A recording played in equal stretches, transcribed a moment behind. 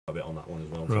a bit on that one as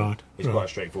well. Right. So it's quite a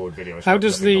straightforward video. How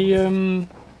does the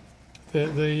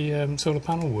solar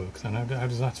panel work then? How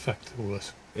does that affect all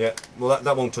this? Yeah, well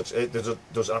that won't touch. It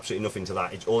does absolutely nothing to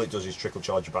that. All it does is trickle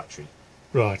charge your battery.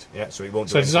 Right. Yeah, so it won't.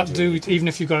 So does that do it even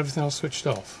if you've got everything else switched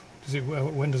off? Does it?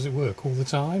 When does it work? All the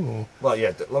time, or? Well, yeah,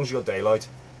 as long as you've got daylight.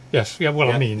 Yes. Yeah.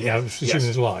 Well, I mean, I was assuming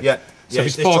there's light. Yeah. So yeah, if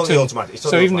it's totally automatic.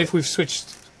 So even if we've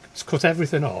cut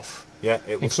everything off. Yeah,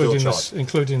 it will still charge.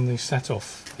 Including the set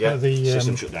off. Yeah. The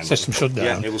system shutdown.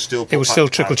 Yeah, it will still.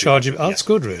 Trickle charge it. Oh, that's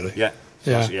good, really. Yeah.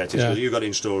 Yeah. It is good. You've got it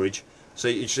in storage. So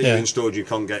you're in storage, you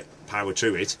can't get power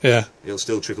to it. Yeah. It'll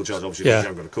still trickle charge, obviously, because you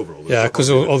haven't got a cover all the Yeah,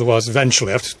 because otherwise,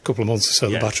 eventually, after a couple of months or so,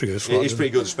 the battery goes flat. It's pretty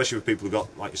good, especially with people who've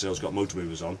got, like yourselves, got motor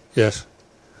movers on. Yes.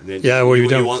 Yeah, well,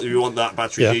 you want that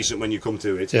battery decent when you come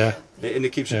to it. Yeah. And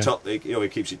it keeps it top.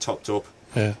 It keeps it topped up.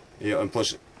 Yeah. And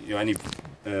plus, any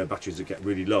batteries that get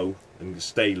really low and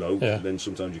stay low, then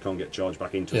sometimes you can't get charged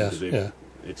back into them.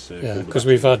 Because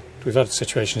we've had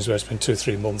situations where it's been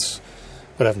 2-3 months.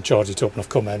 But I haven't charged it up and I've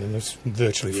come in and it's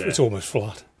virtually, it's almost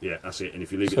flat. Yeah, that's it. And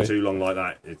if you leave it too long like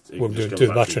that, it won't do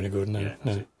the battery any good. No,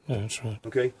 that's right.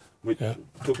 Okay,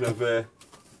 talking of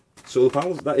solar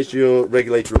panels, that is your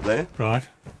regulator up there. Right.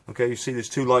 Okay, you see there's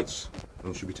 2 lights. Oh,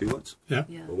 there should be 2 lights. Yeah.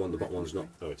 Well, one, the bottom one's not.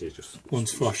 Oh, it is just.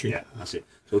 One's flashing. Yeah, that's it.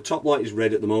 So top light is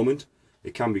red at the moment.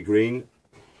 It can be green.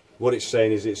 What it's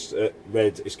saying is it's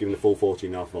red. It's giving the full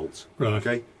 14.5 volts. Right.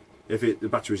 Okay. If the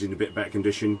battery's in a bit better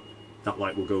condition, that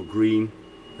light will go green.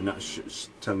 And that's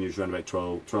telling you it's around about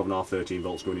 12.5, 13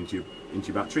 volts going into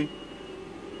your battery.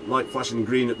 Light flashing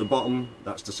green at the bottom,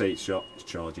 that's to say it's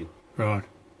charging. Right.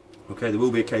 Okay, there will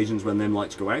be occasions when them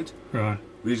lights go out. Right.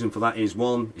 Reason for that is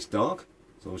 1, it's dark,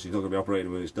 so obviously it's not going to be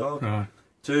operating when it's dark. Right.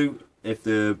 2, if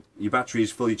your battery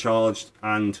is fully charged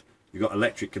and you've got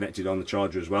electric connected on the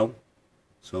charger as well,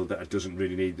 so that it doesn't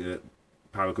really need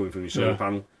power coming from your solar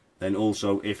panel, then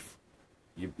also if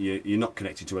you're not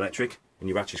connected to electric, and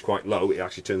your battery's quite low, it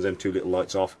actually turns them 2 little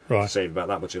lights off to save about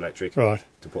that much electric. Right.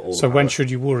 To put all. So when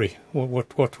should you worry? What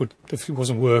would, if it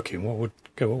wasn't working? What would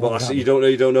go? Well, you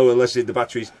don't know unless the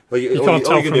battery's. Well, you can't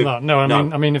tell from that. No,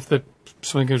 I mean, if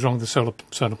something goes wrong with the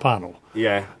solar panel.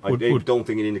 Yeah, I don't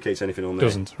think it indicates anything on there.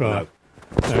 Doesn't, right?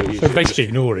 No. So basically,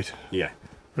 ignore it. Yeah.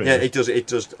 Really. Yeah, it does. It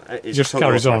just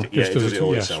carries on. Yeah, it does it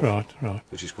all itself. Right.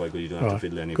 Which is quite good. You don't have to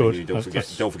fiddle anything. You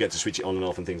don't forget to switch it on and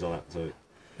off and things like that. So.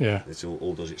 Yeah. It's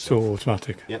all does itself. It's all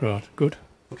automatic. Yep. Right. Good.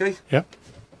 Okay. Yep.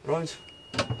 Right.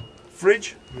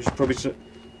 Fridge, which is probably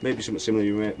maybe something similar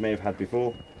you may have had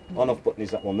before. On-off button is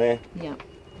that one there. Yeah.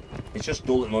 It's just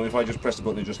dull at the moment. If I just press the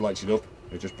button, it just lights it up.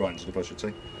 It just brightens it up, I should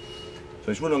say.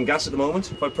 So it's running on gas at the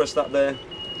moment. If I press that there,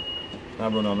 now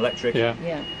run on electric. Yeah.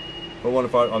 Yeah. If I want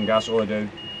to fire it on gas, all I do,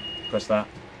 press that,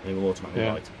 and it will automatically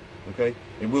light. Okay.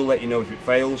 It will let you know if it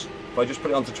fails. If I just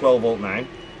put it onto 12 volt now.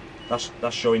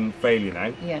 That's showing failure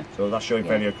now. Yeah. So that's showing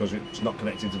failure because it's not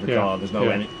connected to the car. There's no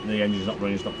the engine's not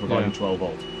running. It's not providing 12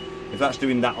 volt. If that's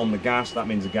doing that on the gas, that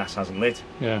means the gas hasn't lit.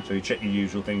 Yeah. So you check your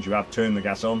usual things. You have turned the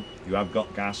gas on. You have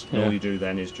got gas. Yeah. All you do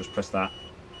then is just press that,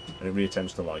 and it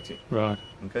reattempts to light it. Right.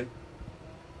 Okay.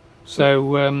 So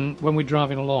when we're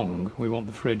driving along, we want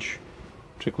the fridge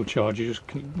trickle charge.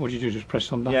 What do you do? Just press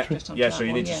on battery. Yeah. So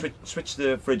you need to switch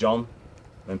the fridge on,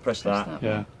 then press that.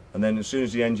 Yeah. And then as soon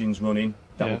as the engine's running.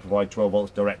 That will provide 12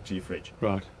 volts direct to your fridge.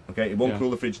 Right. Okay, it won't cool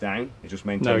the fridge down, it just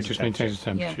maintains the temperature. Maintains the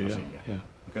temperature, yeah.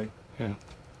 Okay? Yeah.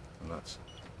 And that's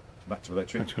back to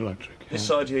electric. Back to electric, This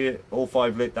side here, all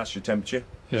 5 lit, that's your temperature.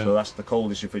 Yeah. So that's the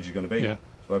coldest your fridge is going to be. Yeah.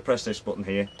 So I press this button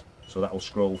here, so that will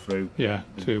scroll through. Yeah,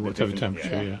 to whatever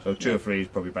temperature, So 2 or 3 is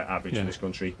probably about average in this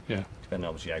country. Yeah. Depending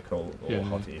obviously how cold or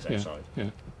hot it is outside. Yeah.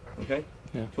 Okay?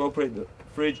 Yeah. To operate the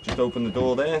fridge, just open the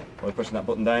door there by pressing that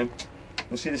button down.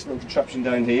 You see this little contraption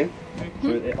down here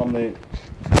on the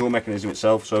door mechanism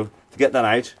itself. So to get that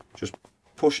out, just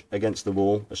push against the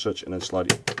wall as such and then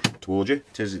slide it towards you.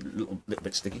 It is a little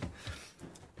bit sticky.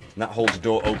 And that holds the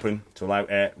door open to allow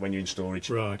air when you're in storage.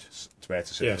 Right. To air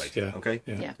to circulate. Yes, okay?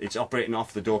 Yeah. It's operating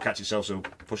off the door catch itself, so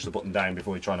push the button down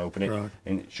before you try and open it. Right.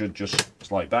 And it should just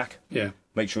slide back. Yeah.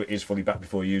 Make sure it is fully back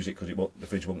before you use it because the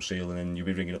fridge won't seal and then you'll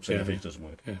be ringing up saying the fridge doesn't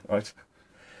work. Yeah. Right.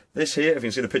 This here, if you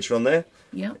can see the picture on there,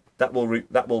 that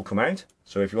will come out.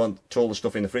 So if you want taller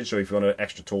stuff in the fridge, so if you want an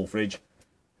extra tall fridge,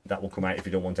 that will come out if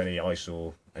you don't want any ice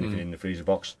or anything in the freezer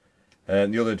box.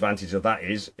 The other advantage of that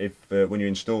is if when you're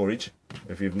in storage,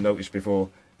 if you've noticed before,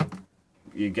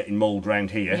 you're getting mould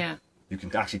around here, you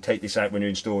can actually take this out when you're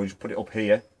in storage, put it up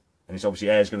here, and it's obviously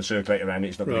air's going to circulate around it.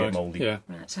 It's not going to get mouldy. Yeah.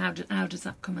 Right. So how does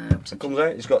that come out? It comes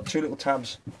out. It's got 2 little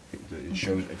tabs. It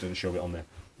doesn't show it on there.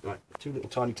 Right, 2 little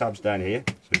tiny tabs down here,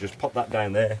 so you just pop that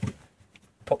down there,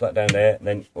 and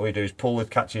then all you do is pull the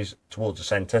catches towards the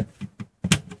centre,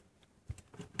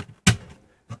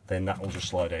 then that will just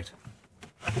slide out.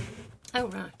 Oh,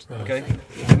 right. Okay,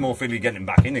 a bit more fiddly getting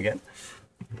back in again.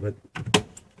 But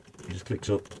it just clicks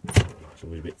up. It's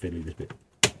always a bit fiddly, this bit.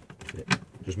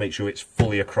 Just make sure it's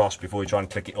fully across before you try and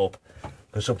click it up,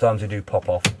 because sometimes they do pop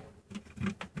off.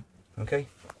 Okay.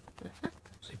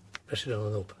 So you press it on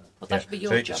and up. Well, that should be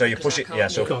your job. So you push it, yeah.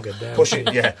 So can't get down. push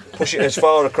it, yeah. Push it as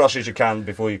far across as you can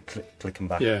before you click them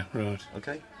back. Yeah, right.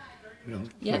 Okay. We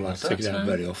don't Yeah, like to take it out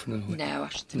very often, do we? No, I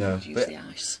should use the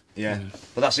ice. Yeah,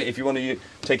 but that's it. If you want to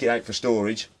take it out for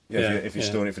storage, if you're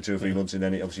storing it for 2 or 3 months, and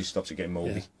then it obviously stops it getting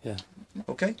mouldy. Yeah.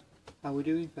 Okay. How are we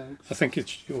doing, folks? I think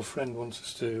it's your friend wants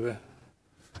us to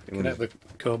connect the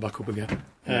car back up again.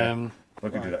 We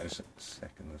can do that in a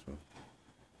second as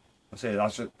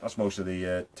well. That's most of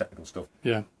the technical stuff.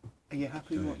 Yeah. Are you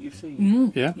happy with what you've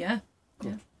seen? Yeah. Yeah.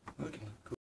 Okay.